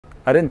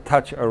I didn't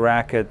touch a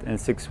racket in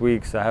 6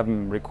 weeks. I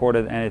haven't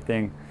recorded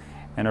anything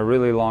in a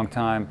really long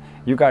time.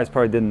 You guys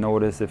probably didn't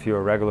notice if you're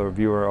a regular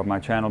viewer of my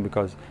channel,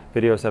 because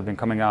videos have been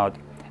coming out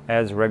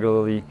as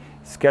regularly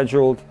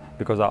scheduled,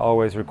 because I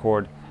always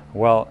record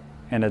well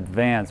in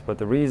advance. But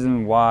the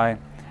reason why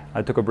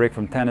I took a break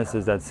from tennis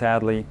is that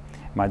sadly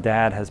my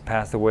dad has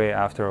passed away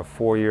after a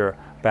 4-year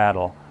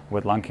battle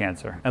with lung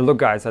cancer. And look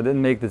guys, I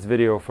didn't make this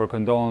video for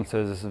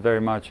condolences. This is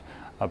very much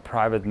a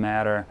private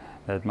matter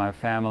that my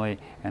family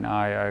and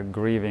I are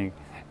grieving,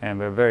 and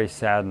we're very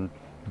saddened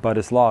by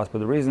this loss. But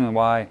the reason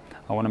why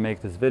I want to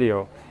make this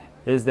video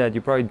is that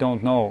you probably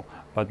don't know,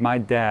 but my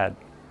dad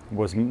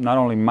was not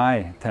only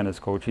my tennis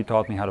coach. He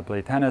taught me how to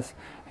play tennis.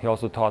 He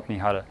also taught me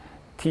how to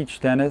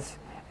teach tennis,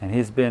 and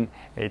he's been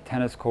a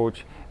tennis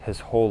coach his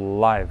whole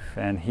life.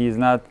 And he's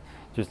not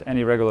just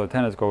any regular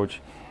tennis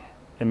coach.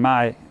 In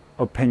my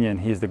opinion,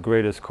 he's the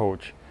greatest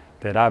coach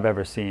that I've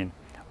ever seen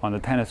on the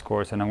tennis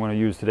course, and I'm going to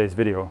use today's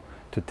video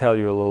to tell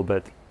you a little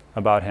bit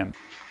about him.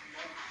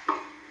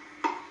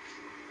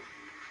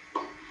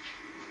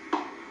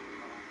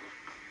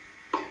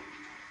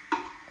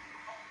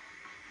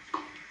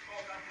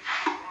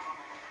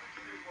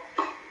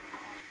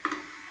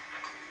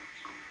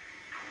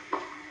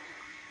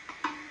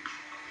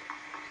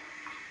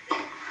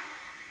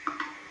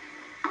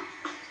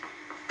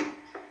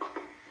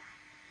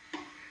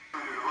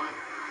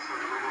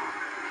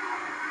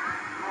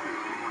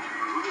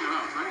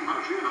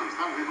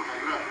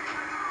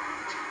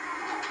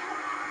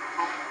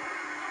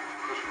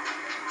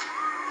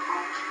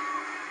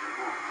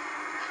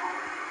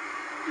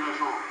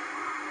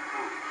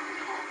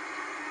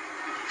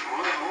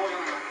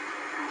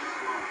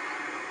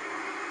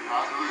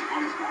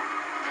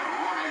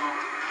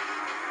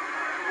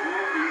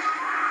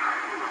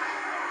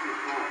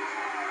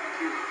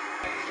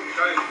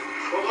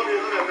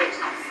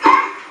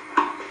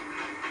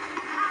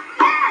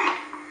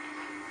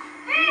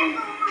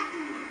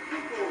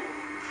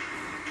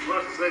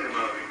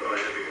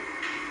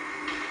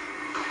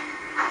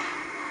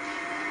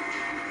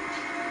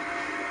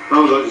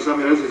 Samo dođi, sad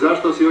mi reci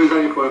zašto si ovaj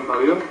zadnji pojem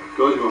falio?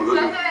 Dođi vam,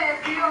 dođi. Zato je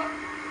bio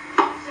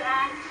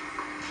sranje.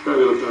 Šta je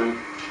bilo sranje?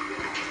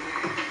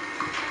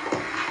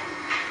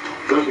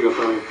 Zašto ga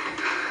falio?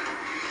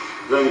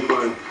 Zadnji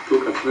pojem,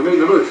 tukac. Ne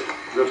reci,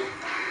 zašto?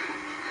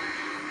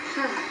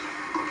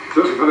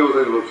 Zašto falio ovo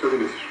zadnji lop, šta ti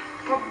misliš?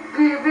 Pa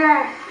bio je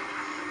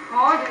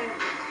ovdje.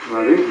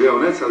 Mali, bio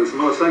nec, ali sam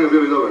malo saga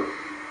bio i dobar.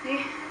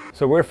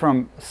 So we're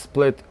from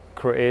Split,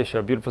 Croatia,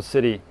 a beautiful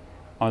city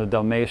on the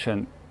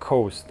Dalmatian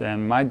coast,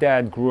 and my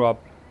dad grew up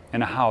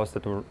in a house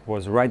that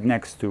was right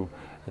next to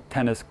a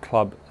tennis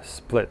club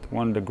Split,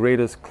 one of the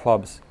greatest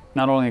clubs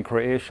not only in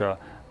Croatia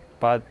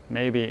but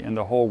maybe in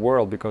the whole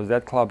world, because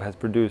that club has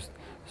produced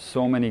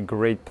so many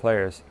great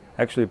players.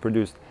 Actually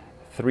produced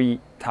 3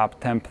 top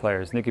 10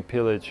 players. Niki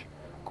Pilic,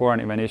 Goran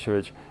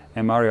Ivanišević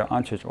and Mario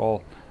Ancic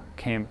all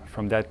came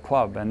from that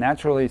club. And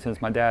naturally,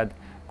 since my dad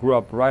grew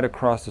up right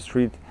across the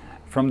street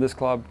from this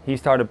club, he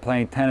started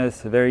playing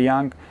tennis very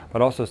young,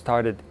 but also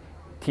started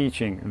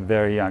teaching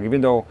very young.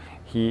 Even though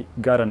he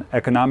got an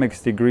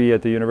economics degree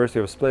at the University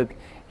of Split,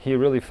 he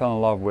really fell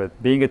in love with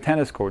being a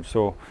tennis coach.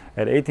 So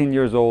at 18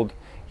 years old,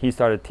 he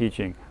started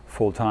teaching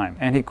full time.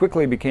 And he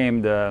quickly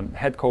became the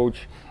head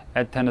coach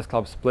at Tennis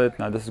Club Split.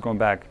 Now this is going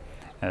back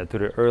to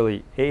the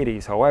early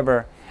 80s.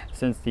 However,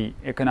 since the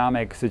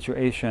economic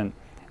situation,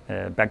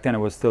 back then it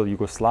was still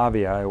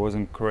Yugoslavia, it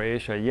wasn't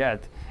Croatia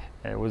yet,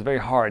 it was very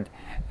hard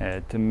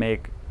to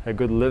make a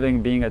good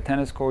living being a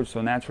tennis coach.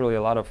 So naturally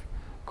a lot of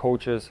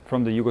coaches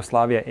from the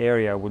Yugoslavia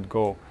area would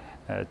go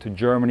to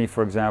Germany,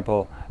 for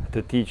example,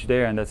 to teach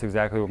there, and that's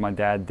exactly what my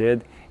dad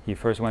did. He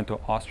first went to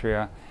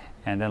Austria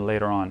and then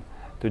later on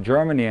to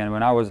Germany, and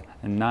when I was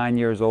 9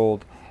 years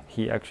old,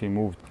 he actually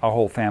moved our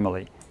whole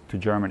family to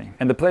Germany.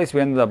 And the place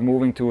we ended up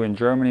moving to in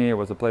Germany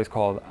was a place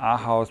called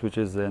Ahaus, which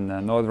is in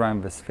North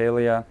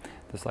Rhine-Westphalia,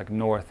 just like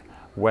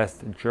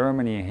northwest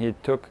Germany. He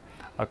took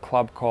a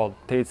club called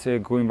TC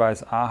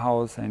Grünweiß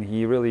Ahaus, and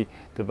he really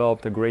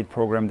developed a great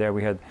program there.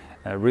 We had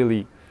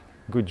really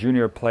good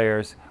junior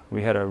players.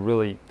 We had a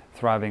really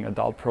thriving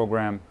adult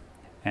program,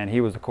 and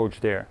he was the coach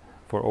there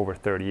for over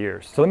 30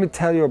 years. So let me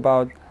tell you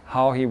about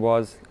how he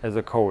was as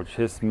a coach.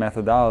 His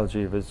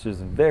methodology was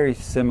just very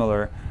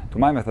similar to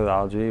my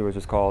methodology, which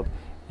is called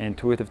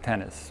intuitive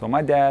tennis. So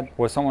my dad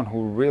was someone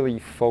who really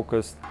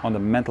focused on the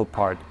mental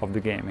part of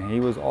the game, and he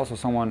was also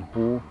someone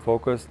who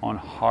focused on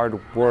hard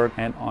work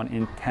and on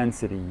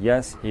intensity.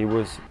 Yes, he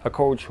was a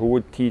coach who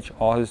would teach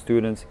all his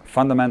students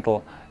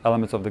fundamental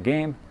elements of the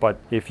game, but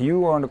if you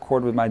were on the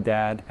court with my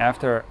dad,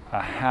 after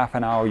a half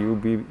an hour you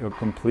would be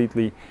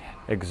completely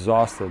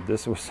exhausted.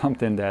 This was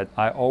something that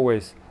I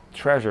always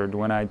treasured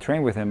when I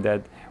trained with him,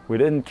 that we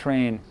didn't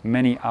train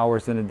many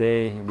hours in a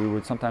day. We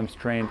would sometimes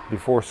train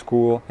before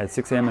school at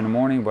 6 a.m. in the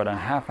morning, but a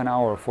half an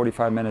hour or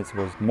 45 minutes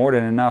was more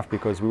than enough,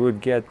 because we would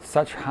get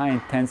such high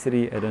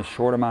intensity at a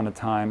short amount of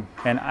time.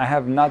 And I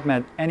have not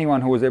met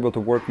anyone who was able to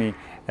work me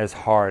as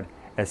hard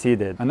as he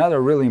did.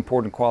 Another really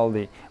important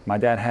quality my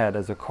dad had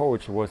as a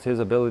coach was his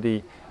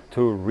ability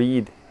to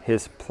read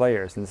his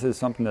players. And this is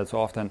something that's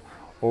often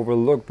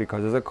overlooked,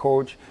 because as a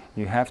coach,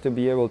 you have to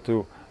be able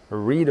to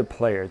read a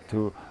player,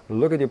 to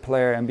look at your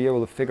player and be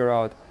able to figure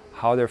out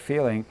how they're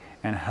feeling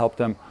and help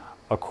them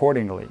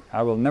accordingly.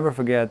 I will never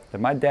forget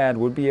that my dad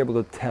would be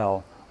able to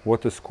tell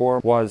what the score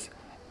was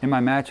in my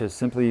matches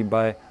simply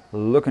by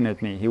looking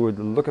at me. He would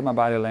look at my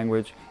body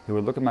language, he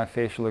would look at my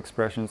facial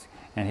expressions,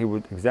 and he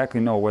would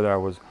exactly know whether I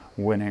was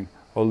winning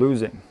or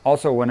losing.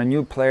 Also, when a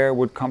new player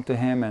would come to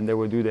him and they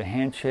would do the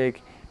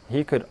handshake,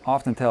 he could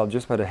often tell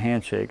just by the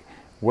handshake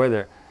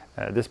whether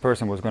this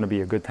person was going to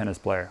be a good tennis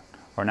player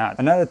or not.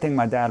 Another thing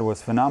my dad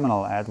was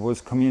phenomenal at was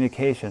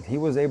communication. He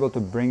was able to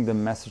bring the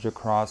message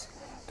across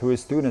to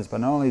his students, but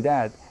not only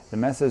that, the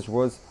message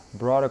was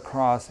brought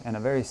across in a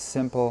very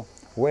simple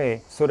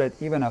way so that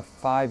even a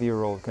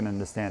 5-year-old can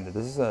understand it.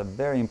 This is a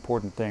very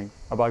important thing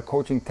about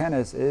coaching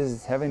tennis,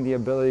 is having the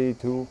ability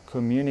to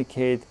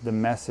communicate the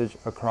message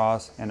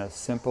across in a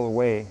simple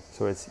way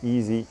so it's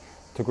easy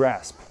to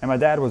grasp. And my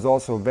dad was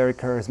also very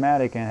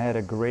charismatic and had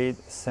a great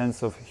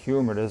sense of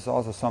humor. This is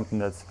also something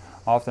that's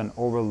often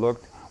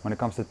overlooked when it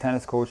comes to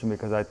tennis coaching,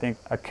 because I think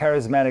a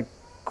charismatic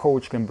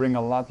coach can bring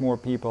a lot more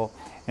people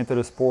into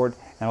the sport,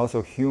 and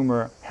also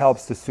humor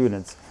helps the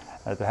students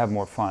to have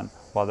more fun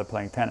while they're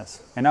playing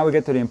tennis. And now we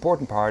get to the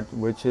important part,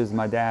 which is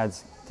my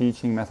dad's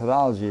teaching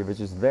methodology, which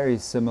is very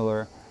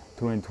similar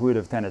to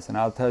intuitive tennis, and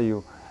I'll tell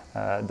you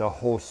the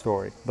whole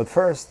story. But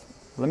first,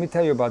 let me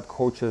tell you about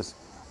coaches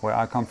where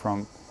I come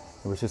from,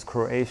 which is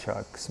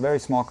Croatia. It's a very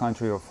small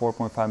country of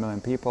 4.5 million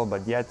people,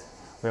 but yet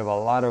we have a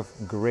lot of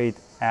great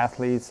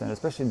athletes, and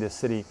especially the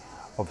city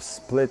of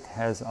Split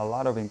has a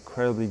lot of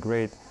incredibly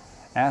great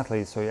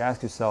athletes. So you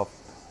ask yourself,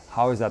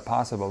 how is that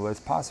possible? Well,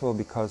 it's possible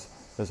because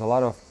there's a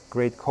lot of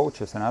great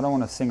coaches, and I don't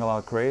want to single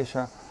out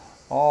Croatia.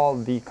 All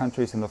the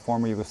countries in the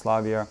former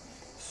Yugoslavia,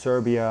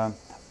 Serbia,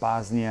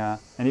 Bosnia,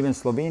 and even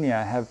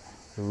Slovenia have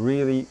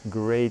really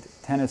great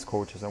tennis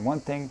coaches. And one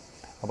thing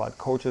about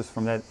coaches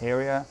from that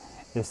area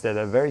is that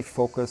they're very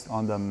focused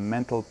on the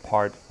mental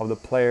part of the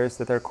players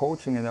that they're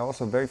coaching, and they're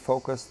also very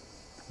focused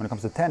when it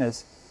comes to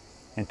tennis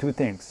in two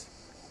things,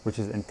 which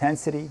is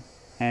intensity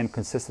and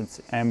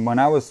consistency. And when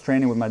I was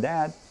training with my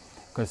dad,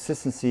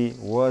 consistency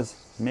was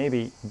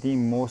maybe the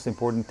most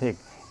important thing.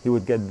 He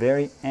would get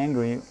very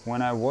angry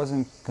when I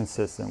wasn't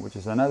consistent, which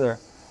is another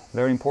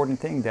very important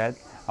thing, that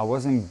I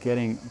wasn't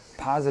getting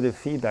positive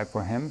feedback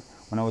from him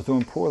when I was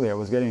doing poorly. I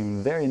was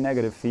getting very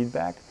negative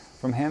feedback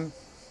from him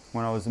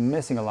when I was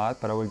missing a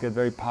lot, but I would get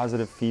very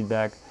positive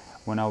feedback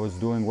when I was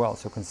doing well.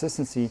 So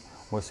consistency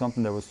was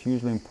something that was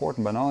hugely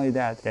important, but not only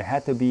that, there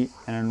had to be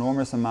an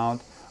enormous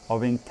amount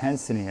of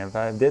intensity. If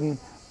I didn't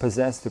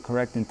possess the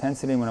correct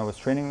intensity when I was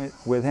training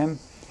with him,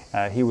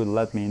 he would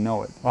let me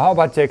know it. Well, how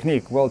about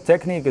technique? Well,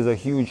 technique is a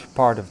huge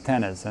part of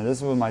tennis, and this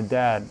is what my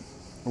dad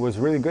was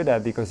really good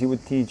at, because he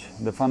would teach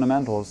the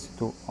fundamentals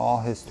to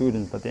all his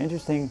students. But the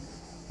interesting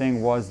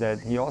thing was that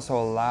he also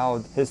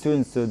allowed his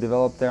students to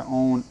develop their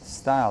own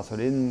style, so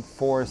they didn't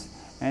force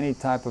any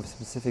type of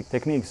specific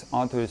techniques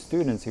onto his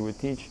students. He would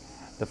teach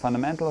the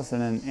fundamentals,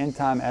 and then in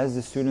time, as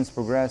the students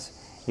progress,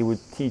 he would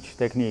teach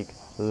technique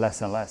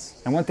less and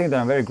less. And one thing that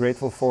I'm very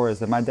grateful for is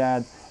that my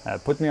dad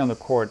put me on the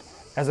court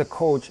as a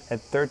coach at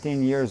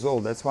 13 years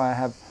old. That's why I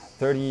have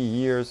 30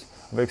 years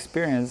of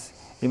experience,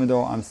 even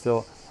though I'm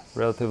still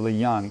relatively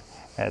young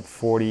at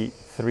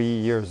 43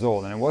 years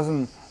old. And it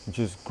wasn't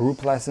just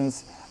group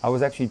lessons. I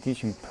was actually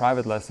teaching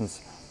private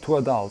lessons to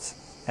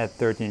adults at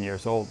 13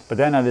 years old. But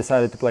then I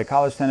decided to play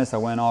college tennis. I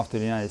went off to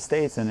the United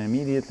States, and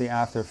immediately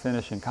after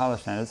finishing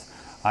college tennis,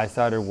 I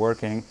started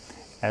working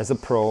as a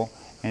pro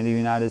in the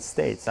United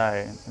States.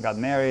 I got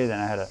married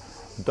and I had a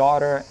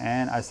daughter,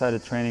 and I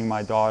started training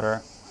my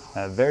daughter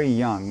very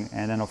young.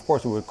 And then of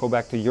course we would go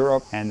back to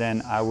Europe, and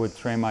then I would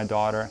train my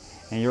daughter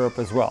in Europe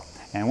as well.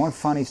 And one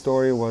funny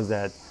story was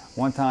that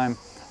one time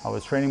I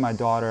was training my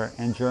daughter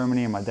in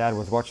Germany, and my dad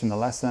was watching the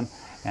lesson,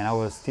 and I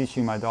was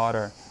teaching my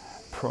daughter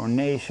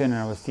pronation, and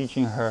I was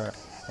teaching her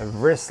a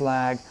wrist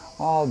lag,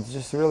 all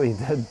just really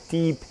the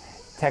deep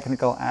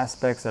technical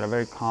aspects that are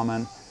very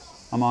common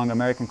among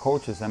American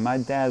coaches. And my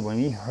dad, when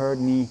he heard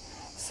me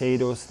say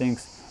those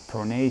things,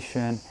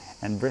 pronation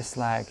and wrist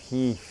lag,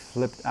 he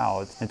flipped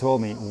out and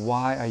told me,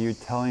 "Why are you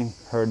telling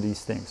her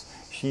these things?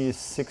 She is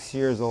 6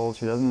 years old,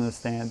 she doesn't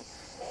understand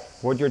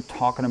what you're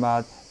talking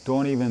about.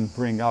 Don't even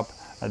bring up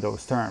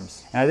those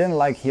terms." And I didn't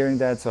like hearing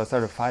that, so I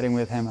started fighting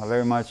with him. I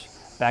very much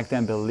back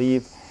then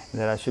believed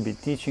that I should be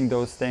teaching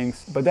those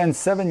things. But then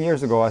 7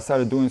 years ago, I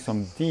started doing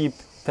some deep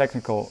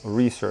technical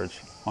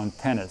research on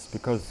tennis,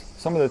 because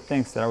some of the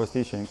things that I was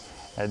teaching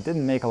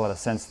didn't make a lot of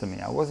sense to me.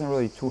 I wasn't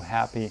really too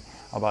happy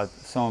about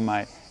some of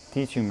my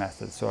teaching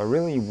methods. So I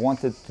really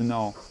wanted to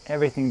know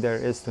everything there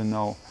is to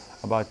know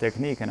about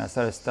technique, and I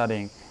started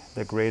studying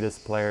the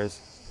greatest players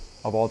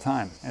of all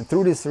time. And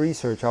through this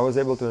research, I was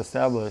able to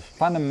establish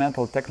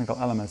fundamental technical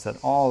elements that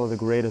all of the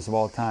greatest of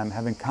all time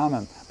have in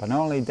common. But not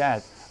only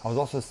that, I was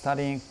also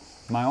studying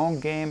my own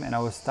game, and I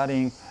was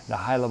studying the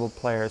high-level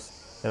players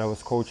that I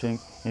was coaching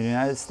in the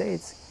United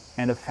States.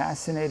 And the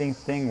fascinating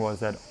thing was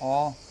that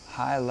all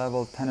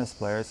high-level tennis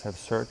players have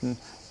certain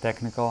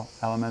technical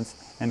elements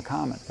in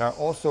common. There are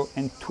also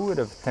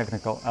intuitive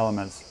technical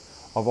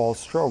elements of all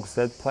strokes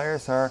that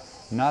players are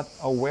not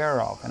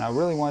aware of. And I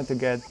really wanted to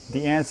get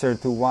the answer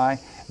to why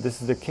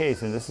this is the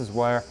case. And this is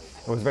where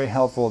it was very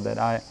helpful that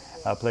I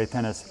play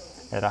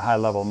tennis at a high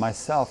level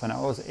myself. And I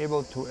was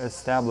able to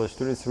establish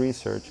through this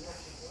research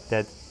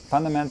that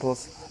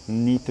fundamentals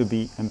need to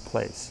be in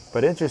place.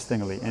 But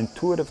interestingly,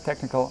 intuitive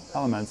technical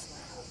elements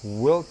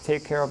will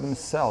take care of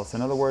themselves.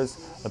 In other words,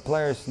 the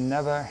players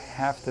never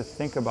have to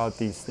think about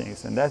these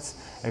things. And that's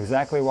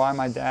exactly why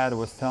my dad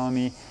was telling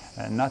me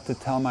not to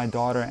tell my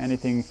daughter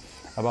anything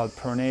about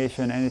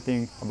pronation,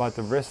 anything about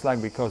the wrist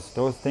lag, because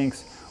those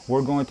things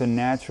were going to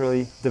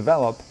naturally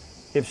develop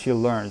if she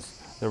learns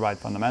the right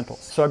fundamentals.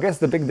 So I guess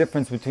the big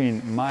difference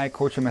between my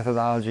coaching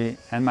methodology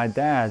and my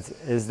dad's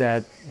is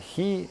that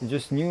he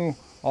just knew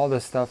all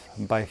this stuff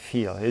by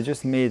feel. It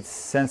just made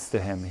sense to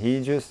him.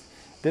 He just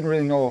didn't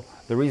really know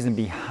the reason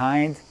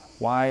behind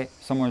why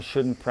someone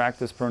shouldn't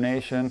practice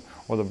pronation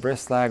or the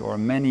wrist lag or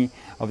many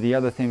of the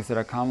other things that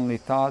are commonly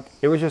taught.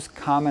 It was just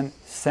common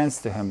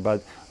sense to him.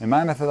 But in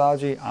my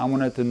methodology, I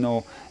wanted to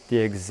know the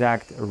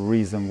exact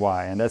reason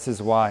why. And this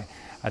is why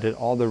I did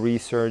all the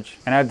research.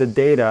 And I have the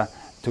data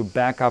to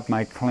back up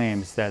my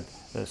claims that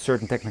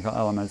certain technical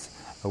elements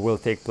will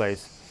take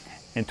place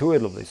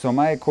intuitively. So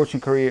my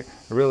coaching career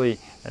really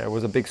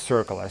was a big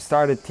circle. I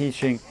started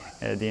teaching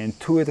the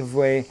intuitive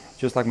way,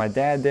 just like my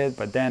dad did,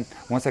 but then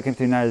once I came to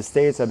the United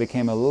States, I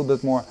became a little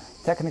bit more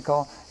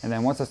technical, and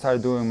then once I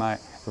started doing my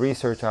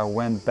research, I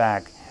went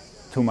back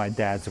to my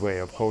dad's way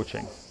of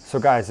coaching. So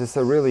guys, it's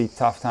a really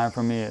tough time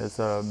for me. It's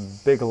a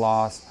big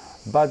loss,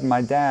 but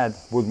my dad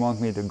would want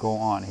me to go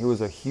on. He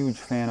was a huge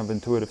fan of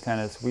intuitive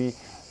tennis. We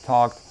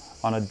talked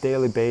on a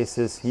daily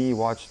basis. He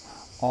watched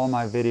all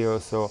my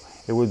videos, so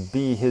it would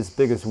be his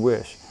biggest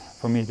wish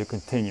for me to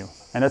continue.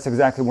 And that's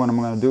exactly what I'm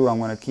going to do. I'm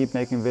going to keep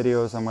making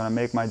videos. I'm going to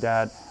make my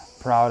dad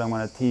proud. I'm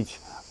going to teach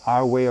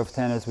our way of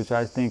tennis, which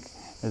I think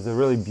is a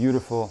really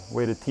beautiful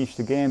way to teach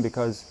the game,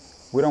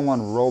 because we don't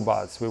want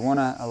robots. We want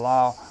to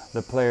allow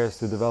the players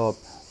to develop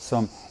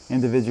some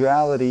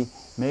individuality,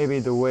 maybe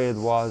the way it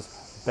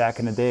was back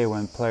in the day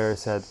when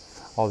players had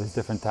all these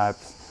different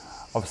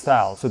types of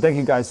styles. So thank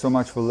you guys so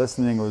much for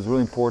listening. It was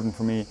really important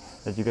for me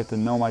that you get to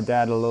know my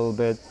dad a little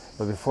bit.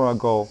 But before I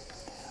go,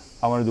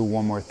 I want to do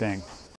one more thing.